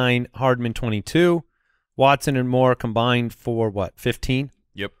 29, Hardman 22. Watson and Moore combined for, 15?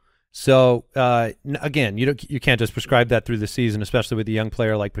 Yep. So, again, you can't just prescribe that through the season, especially with a young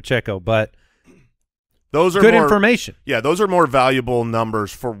player like Pacheco, but those are good more information. Yeah, those are more valuable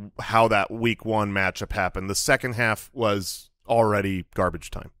numbers for how that week 1 matchup happened. The second half was already garbage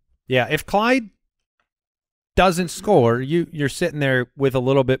time. Yeah, if Clyde doesn't score, you're sitting there with a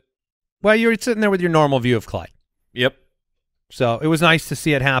little bit – you're sitting there with your normal view of Clyde. Yep. So it was nice to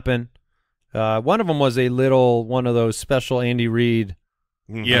see it happen. One of them was one of those special Andy Reid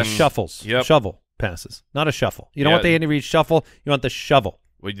Yes. shuffles. Yep. Shovel passes, not a shuffle. You don't want the Andy Reid shuffle. You want the shovel.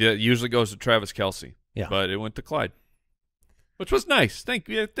 Well, it usually goes to Travis Kelce. Yeah. But it went to Clyde, which was nice. Thank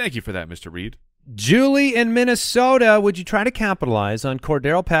you for that, Mr. Reid. Julie in Minnesota, would you try to capitalize on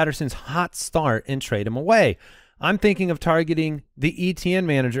Cordarrelle Patterson's hot start and trade him away? I'm thinking of targeting the Etienne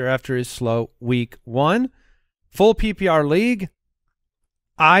manager after his slow week 1. Full PPR league.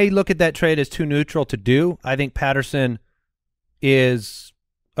 I look at that trade as too neutral to do. I think Patterson is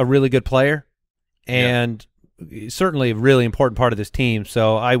a really good player and certainly a really important part of this team,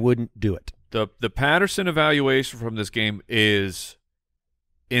 so I wouldn't do it. The Patterson evaluation from this game is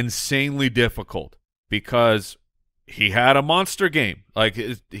insanely difficult because he had a monster game. Like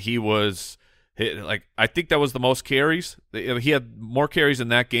he was like, I think that was the most carries. He had more carries in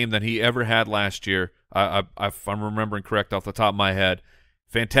that game than he ever had last year. If I'm remembering correct off the top of my head.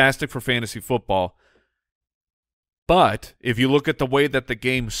 Fantastic for fantasy football. But if you look at the way that the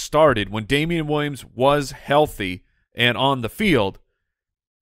game started, when Damian Williams was healthy and on the field,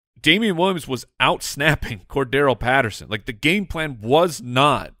 Damian Williams was out-snapping Cordarrelle Patterson. Like, the game plan was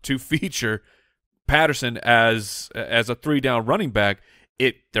not to feature Patterson as a 3-down running back.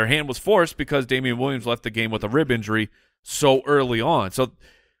 Their hand was forced because Damian Williams left the game with a rib injury so early on. So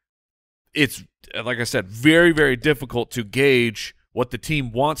it's, like I said, very, very difficult to gauge what the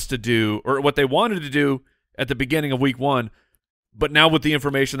team wants to do or what they wanted to do at the beginning of week 1. But now with the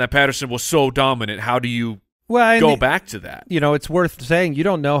information that Patterson was so dominant, how do you go back to that? You know, it's worth saying you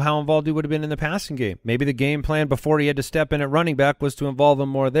don't know how involved he would have been in the passing game. Maybe the game plan before he had to step in at running back was to involve him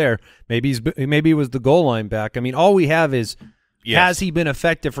more there. Maybe he was the goal line back. I mean, all we have is has he been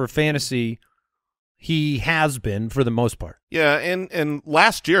effective for fantasy? He has been for the most part. Yeah, and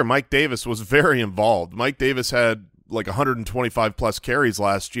last year Mike Davis was very involved. Mike Davis had like 125-plus carries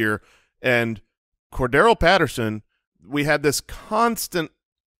last year, and Cordarrelle Patterson, we had this constant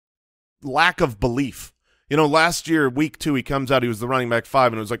lack of belief. You know, last year, week 2, he comes out, he was the running back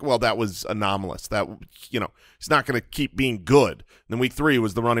 5, and it was like, well, that was anomalous. That, you know, he's not going to keep being good. And then week 3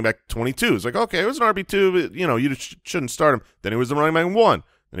 was the running back 22. It's like, okay, it was an RB2, but, you know, you shouldn't start him. Then he was the running back 1.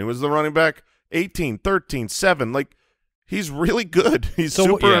 Then he was the running back 18, 13, 7. Like, he's really good. He's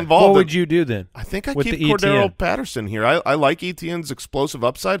super involved. What would you do then? I think I keep Cordarrelle Patterson here. I like Etienne's explosive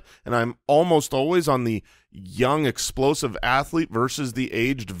upside, and I'm almost always on the young, explosive athlete versus the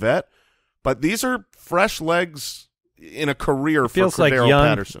aged vet. But these are fresh legs in a career for Cordarrelle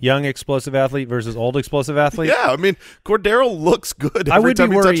Patterson. Young, explosive athlete versus old explosive athlete? Yeah, I mean, Cordarrelle looks good every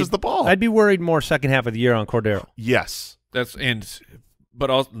time he touches the ball. I'd be worried more second half of the year on Cordarrelle. Yes.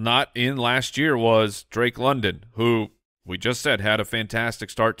 But also not in last year was Drake London, who we just said had a fantastic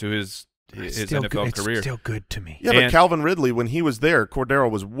start to his NFL career. It's still good to me. Yeah, but Calvin Ridley, when he was there,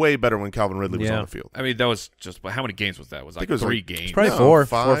 Cordarrelle was way better when Calvin Ridley was on the field. I mean, that was just – how many games was that? It was like 3 games. It's probably 4 or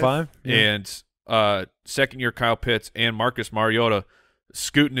 5. Yeah. And second-year Kyle Pitts and Marcus Mariota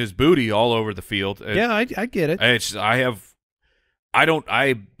scooting his booty all over the field. Yeah, I get it.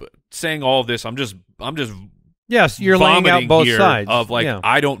 Saying all of this, I'm just yes, you're laying out both sides.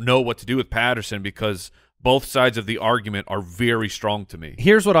 I don't know what to do with Patterson because both sides of the argument are very strong to me.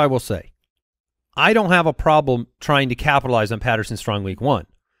 Here's what I will say. I don't have a problem trying to capitalize on Patterson's strong week 1.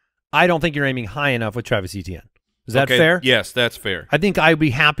 I don't think you're aiming high enough with Travis Etienne. Is that fair? Yes, that's fair. I think I'd be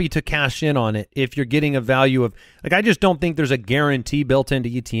happy to cash in on it if you're getting a value of – like I just don't think there's a guarantee built into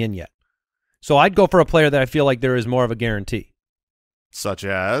Etienne yet. So I'd go for a player that I feel like there is more of a guarantee. Such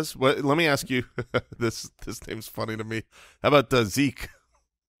as? Let me ask you – this name's funny to me. How about Zeke?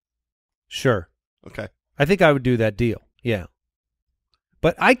 Sure. Okay. I think I would do that deal. Yeah.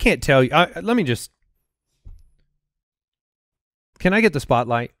 But I can't tell you. Let me just. Can I get the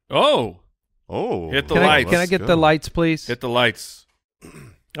spotlight? Oh. Hit the lights. Can I get the lights, please? Hit the lights.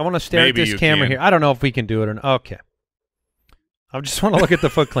 I want to stare at this camera here. I don't know if we can do it or not. Okay. I just want to look at the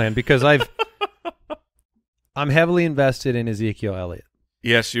Foot Clan because I'm heavily invested in Ezekiel Elliott.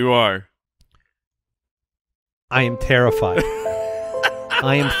 Yes, you are. I am terrified.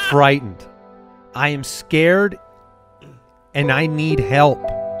 I am frightened. I am scared. And I need help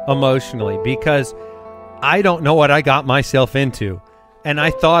emotionally because I don't know what I got myself into, and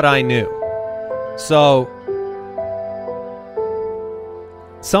I thought I knew. So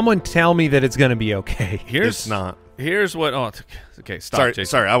someone tell me that it's going to be okay. It's not. Here's what. Oh, okay. Stop.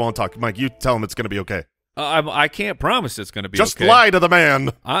 Sorry. I won't talk. Mike, you tell him it's going to be okay. I can't promise it's going to be Just okay. Just lie to the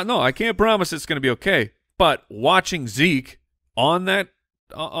man. No, I can't promise it's going to be okay. But watching Zeke on that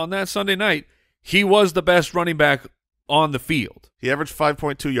Sunday night, he was the best running back on the field. He averaged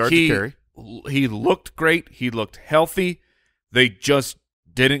 5.2 yards a carry. He looked great. He looked healthy. They just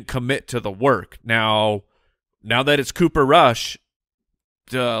didn't commit to the work. Now that it's Cooper Rush,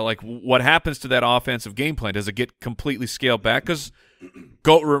 what happens to that offensive game plan? Does it get completely scaled back? Because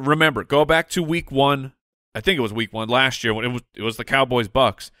remember, go back to week 1. I think it was week 1 last year when it was the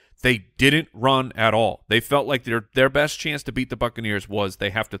Cowboys-Bucks. They didn't run at all. They felt like their best chance to beat the Buccaneers was they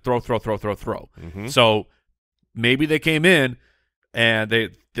have to throw. Mm-hmm. So maybe they came in and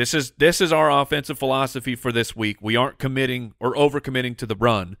this is our offensive philosophy for this week. We aren't committing or overcommitting to the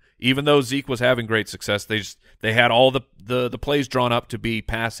run. Even though Zeke was having great success, they had all the plays drawn up to be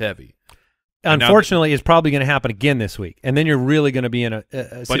pass heavy. Unfortunately, it's probably going to happen again this week, and then you're really going to be in a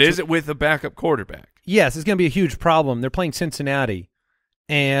But is it with a backup quarterback? Yes, it's going to be a huge problem. They're playing Cincinnati,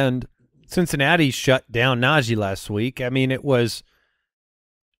 and Cincinnati shut down Najee last week. I mean, it was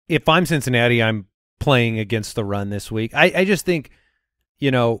 – if I'm Cincinnati, I'm playing against the run this week. I just think,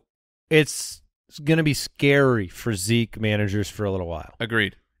 it's going to be scary for Zeke managers for a little while.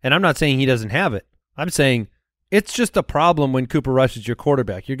 Agreed. And I'm not saying he doesn't have it. I'm saying it's just a problem when Cooper Rush is your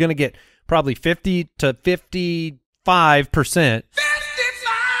quarterback. You're going to get probably 50 to 55%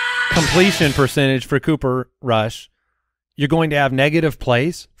 completion percentage for Cooper Rush. You're going to have negative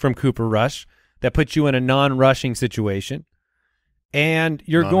plays from Cooper Rush that puts you in a non-rushing situation. And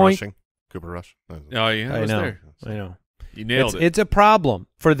you're going – Cooper Rush. Oh, yeah, I know. There. I know. You nailed it. It's a problem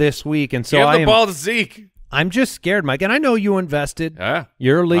for this week. And so Give the ball to Zeke. I'm just scared, Mike. And I know you invested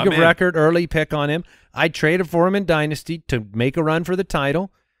your league I'm of record early pick on him. I traded for him in Dynasty to make a run for the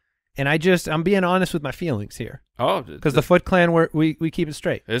title. And I'm being honest with my feelings here. Oh, because the Foot Clan, we keep it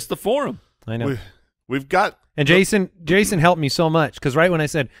straight. It's the forum. I know. We've got – and Jason helped me so much because right when I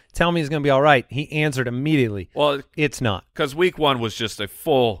said, tell me it's going to be all right, he answered immediately. Well, it's not. Because week 1 was just a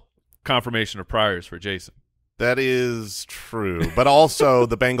full confirmation of priors for Jason. That is true. But also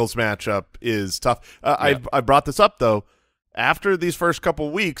the Bengals matchup is tough. I brought this up, though. After these first couple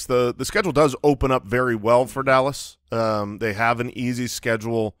weeks, the schedule does open up very well for Dallas. They have an easy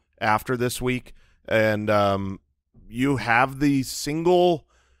schedule after this week. And you have the single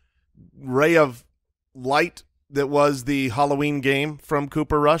ray of light that was the Halloween game from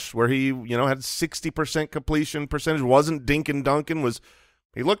Cooper Rush, where he, had 60% completion percentage, wasn't dink and dunking,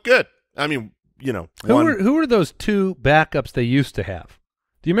 he looked good. I mean, who were those two backups they used to have?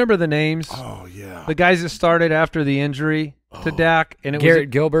 Do you remember the names? Oh yeah, the guys that started after the injury to Dak, and it Garrett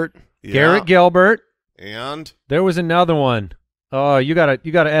Gilbert. Yeah. Garrett Gilbert, and there was another one. Oh, you gotta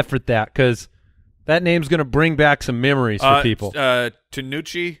effort that because that name's gonna bring back some memories for people.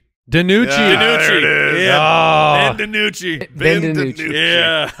 Danucci. Danucci. Yeah. Ben Danucci. Ben Danucci.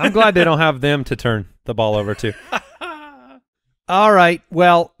 Yeah. I'm glad they don't have them to turn the ball over to. All right.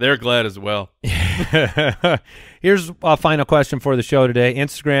 Well, they're glad as well. Here's a final question for the show today.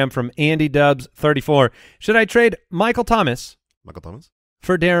 Instagram from AndyDubs34. Should I trade Michael Thomas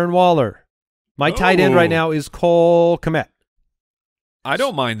for Darren Waller? My tight end right now is Cole Kmet. I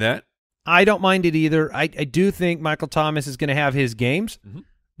don't mind that. I don't mind it either. I do think Michael Thomas is going to have his games,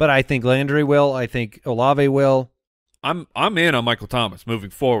 but I think Landry will. I think Olave will. I'm in on Michael Thomas moving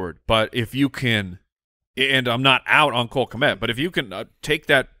forward, but if you can, and I'm not out on Cole Kmet, but if you can take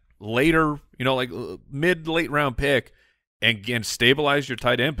that later, like mid-late round pick and stabilize your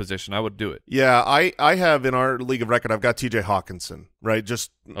tight end position, I would do it. Yeah, I have in our league of record, I've got T.J. Hawkinson, right?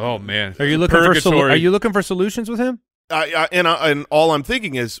 Just oh man, are you looking for solutions with him? And all I'm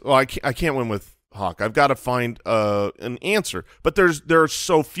thinking is, well, I can't win with Hawk. I've got to find an answer. But there are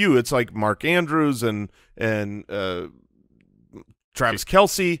so few. It's like Mark Andrews and Travis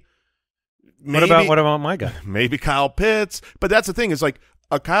Kelce. What about my guy? Maybe Kyle Pitts. But that's the thing is like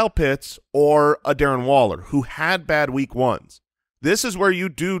a Kyle Pitts or a Darren Waller who had bad week ones. This is where you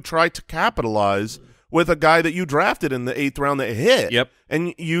do try to capitalize with a guy that you drafted in the 8th round that hit. Yep.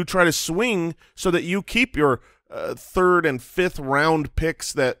 And you try to swing so that you keep your 3rd and 5th round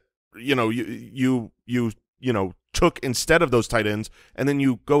picks that you took instead of those tight ends, and then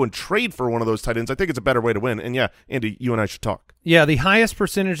you go and trade for one of those tight ends. I think it's a better way to win. And yeah, Andy, you and I should talk. Yeah, the highest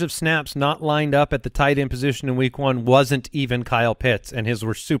percentage of snaps not lined up at the tight end position in week 1 wasn't even Kyle Pitts, and his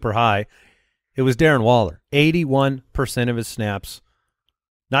were super high. It was Darren Waller. 81% of his snaps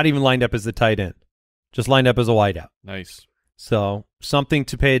not even lined up as the tight end, just lined up as a wideout. Nice. So something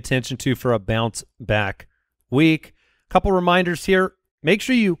to pay attention to for a bounce back week. Couple reminders here. Make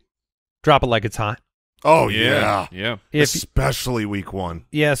sure you drop it like it's hot. Oh, yeah. Especially week 1.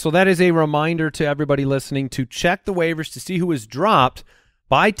 Yeah, so that is a reminder to everybody listening to check the waivers to see who is dropped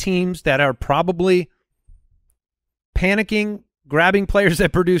by teams that are probably panicking, grabbing players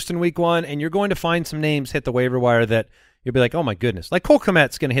that produced in week 1, and you're going to find some names hit the waiver wire that you'll be like, oh, my goodness. Like Cole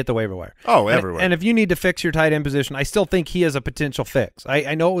Kmet's going to hit the waiver wire. Oh, everywhere. And if you need to fix your tight end position, I still think he is a potential fix.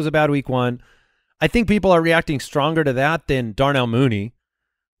 I know it was a bad week 1. I think people are reacting stronger to that than Darnell Mooney.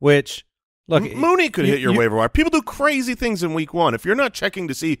 which, look, Mooney could hit your waiver wire. People do crazy things in week 1. If you're not checking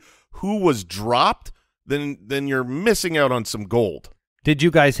to see who was dropped, then you're missing out on some gold. Did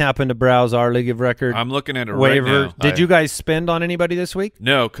you guys happen to browse our League of Record? I'm looking at it waiver. right now. Did you guys spend on anybody this week?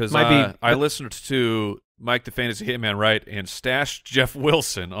 No, because I listened to Mike the Fantasy Hitman Wright and stashed Jeff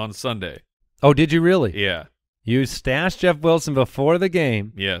Wilson on Sunday. Oh, did you really? Yeah. You stashed Jeff Wilson before the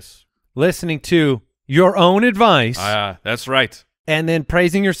game. Yes. Listening to your own advice. That's right. And then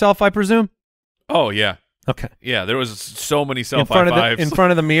praising yourself, I presume? Oh, yeah. Okay. Yeah, there was so many self-high-fives. In front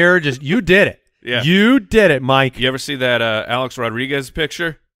of the mirror, just, you did it. Yeah. You did it, Mike. You ever see that Alex Rodriguez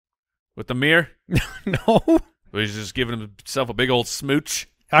picture with the mirror? No. Where he's just giving himself a big old smooch.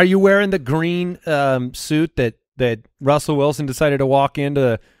 Are you wearing the green suit that Russell Wilson decided to walk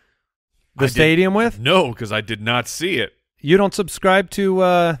into the stadium with? No, because I did not see it. You don't subscribe to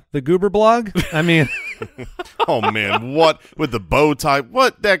the Goober blog? I mean. Oh, man, what? With the bow tie?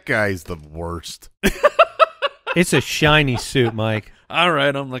 What? That guy's the worst. It's a shiny suit, Mike. All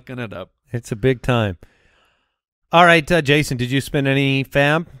right, I'm looking it up. It's a big time. All right, Jason, did you spend any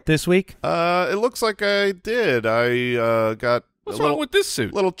fab this week? It looks like I did. I got What's wrong with this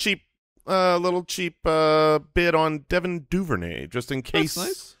suit? Little cheap bid on Devin Duvernay, just in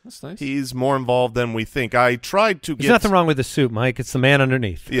case That's nice. he's more involved than we think. I tried to get... There's nothing wrong with the suit, Mike. It's the man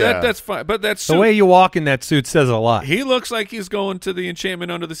underneath. Yeah. That's fine. But that's the way you walk in that suit says a lot. He looks like he's going to the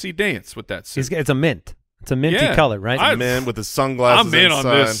Enchantment Under the Sea dance with that suit. It's a mint. It's a minty color, right? Man with his sunglasses. I'm in on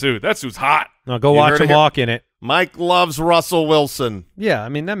this suit. That suit's hot. No, go watch him walk in it. Mike loves Russell Wilson. Yeah, I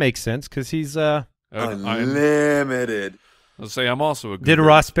mean, that makes sense because he's unlimited. I'll say I'm also a Did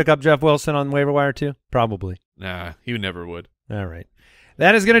Russ pick up Jeff Wilson on waiver wire too? Probably. Nah, he never would. All right.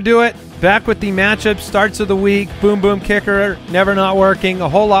 That is going to do it. Back with the matchup starts of the week. Boom, boom, kicker, never not working. A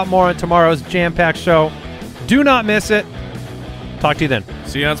whole lot more on tomorrow's jam-packed show. Do not miss it. Talk to you then.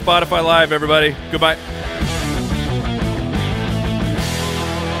 See you on Spotify Live, everybody. Goodbye.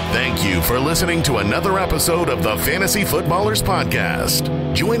 Thank you for listening to another episode of the Fantasy Footballers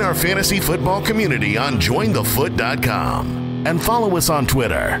Podcast. Join our fantasy football community on jointhefoot.com and follow us on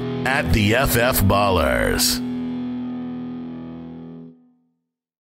Twitter @TheFFBallers.